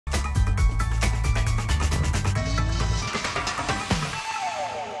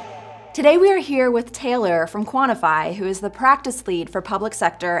Today we are here with Taylor from Quantiphi, who is the practice lead for public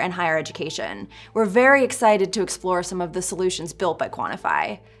sector and higher education. We're very excited to explore some of the solutions built by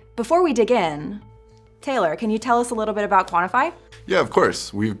Quantiphi. Before we dig in, Taylor, can you tell us a little bit about Quantiphi? Yeah, of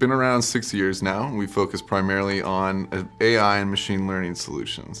course. We've been around 6 years now. We focus primarily on AI and machine learning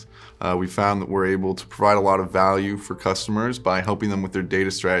solutions. We found that we're able to provide a lot of value for customers by helping them with their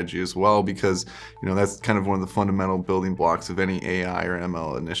data strategy as well, because that's kind of one of the fundamental building blocks of any AI or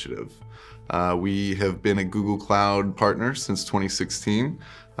ML initiative. We have been a Google Cloud partner since 2016.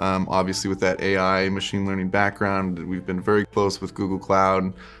 Obviously with that AI machine learning background, we've been very close with Google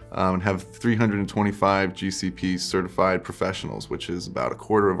Cloud and have 325 GCP certified professionals, which is about a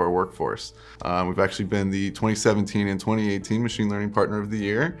quarter of our workforce. We've actually been the 2017 and 2018 Machine Learning Partner of the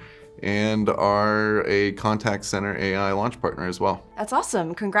Year and are a contact center AI launch partner as well. That's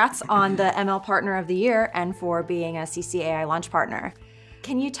awesome. Congrats on the ML Partner of the Year and for being a CCAI launch partner.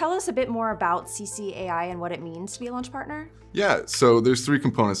 Can you tell us a bit more about CCAI and what it means to be a launch partner? Yeah, so there's 3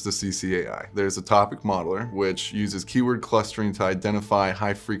 components to CCAI. There's a topic modeler, which uses keyword clustering to identify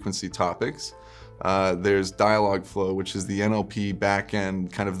high-frequency topics. There's Dialogflow, which is the NLP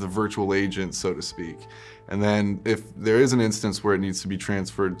backend, kind of the virtual agent, so to speak. And then if there is an instance where it needs to be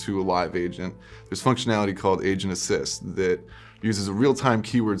transferred to a live agent, there's functionality called Agent Assist that uses a real-time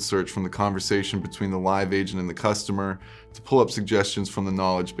keyword search from the conversation between the live agent and the customer to pull up suggestions from the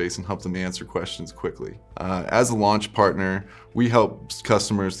knowledge base and help them answer questions quickly. As a launch partner, we help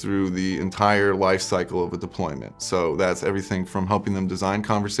customers through the entire life cycle of a deployment. So that's everything from helping them design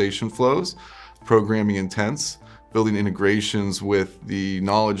conversation flows, programming intents, building integrations with the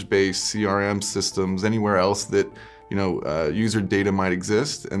knowledge base, CRM systems, anywhere else that user data might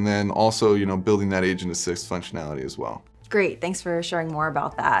exist, and then also building that Agent Assist functionality as well. Great, thanks for sharing more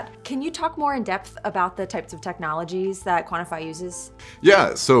about that. Can you talk more in depth about the types of technologies that Quantiphi uses?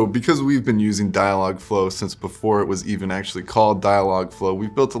 Yeah, so because we've been using Dialogflow since before it was even actually called Dialogflow,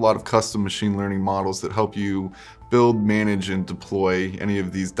 we've built a lot of custom machine learning models that help you build, manage, and deploy any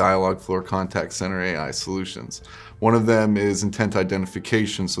of these Dialogflow or contact center AI solutions. One of them is intent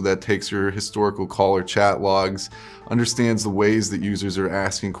identification, so that takes your historical call or chat logs, understands the ways that users are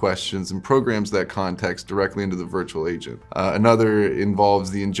asking questions, and programs that context directly into the virtual agent. Another involves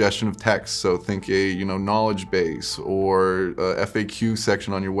the ingestion of text, so think a knowledge base or a FAQ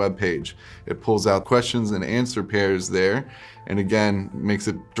section on your web page. It pulls out questions and answer pairs there, and again, makes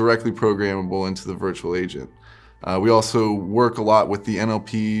it directly programmable into the virtual agent. We also work a lot with the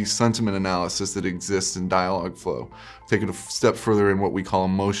NLP sentiment analysis that exists in Dialogflow. Take it a step further in what we call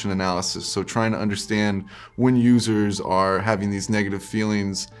emotion analysis. So trying to understand when users are having these negative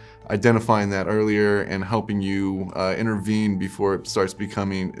feelings, identifying that earlier and helping you intervene before it starts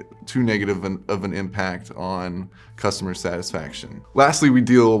becoming too negative of an impact on customer satisfaction. Lastly, we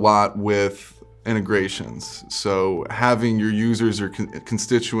deal a lot with integrations. So having your users or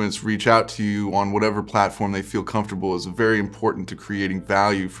constituents reach out to you on whatever platform they feel comfortable is very important to creating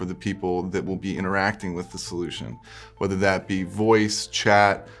value for the people that will be interacting with the solution. Whether that be voice,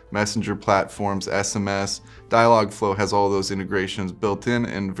 chat, messenger platforms, SMS, Dialogflow has all those integrations built in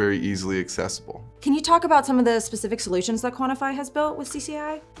and very easily accessible. Can you talk about some of the specific solutions that Quantiphi has built with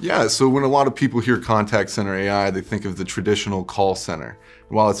CCAI? Yeah, so when a lot of people hear contact center AI, they think of the traditional call center.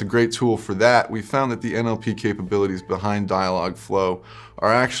 While it's a great tool for that, we found that the NLP capabilities behind Dialogflow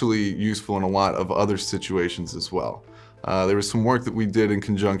are actually useful in a lot of other situations as well. There was some work that we did in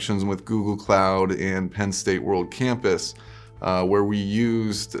conjunction with Google Cloud and Penn State World Campus where we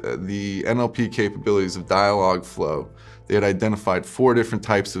used the NLP capabilities of Dialogflow. They had identified 4 different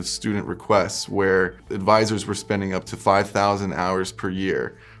types of student requests where advisors were spending up to 5,000 hours per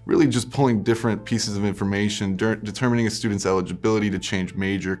year, really just pulling different pieces of information, determining a student's eligibility to change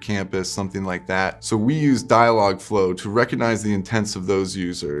major, campus, something like that. So we used Dialogflow to recognize the intents of those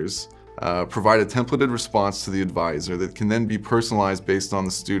users, provide a templated response to the advisor that can then be personalized based on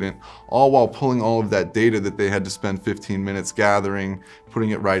the student, all while pulling all of that data that they had to spend 15 minutes gathering, putting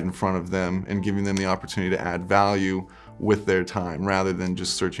it right in front of them, and giving them the opportunity to add value with their time rather than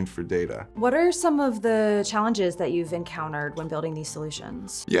just searching for data. What are some of the challenges that you've encountered when building these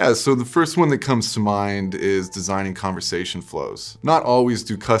solutions? Yeah, so the first one that comes to mind is designing conversation flows. Not always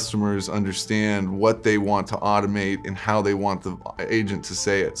do customers understand what they want to automate and how they want the agent to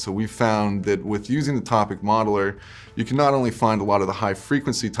say it. So we found that with using the topic modeler, you can not only find a lot of the high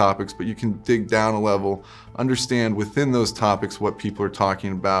frequency topics, but you can dig down a level, understand within those topics what people are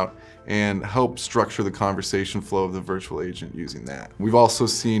talking about, and help structure the conversation flow of the virtual agent using that. We've also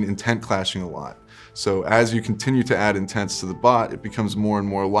seen intent clashing a lot. So as you continue to add intents to the bot, it becomes more and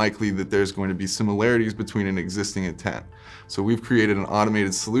more likely that there's going to be similarities between an existing intent. So we've created an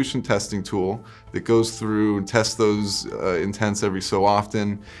automated solution testing tool that goes through and tests those intents every so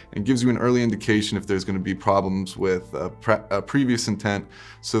often and gives you an early indication if there's going to be problems with a previous intent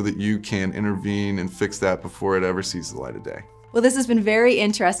so that you can intervene and fix that before it ever sees the light of day. Well, this has been very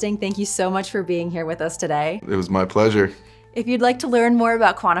interesting. Thank you so much for being here with us today. It was my pleasure. If you'd like to learn more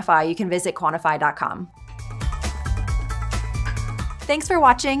about Quantiphi, you can visit quantiphi.com. Thanks for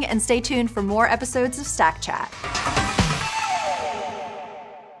watching, and stay tuned for more episodes of Stack Chat.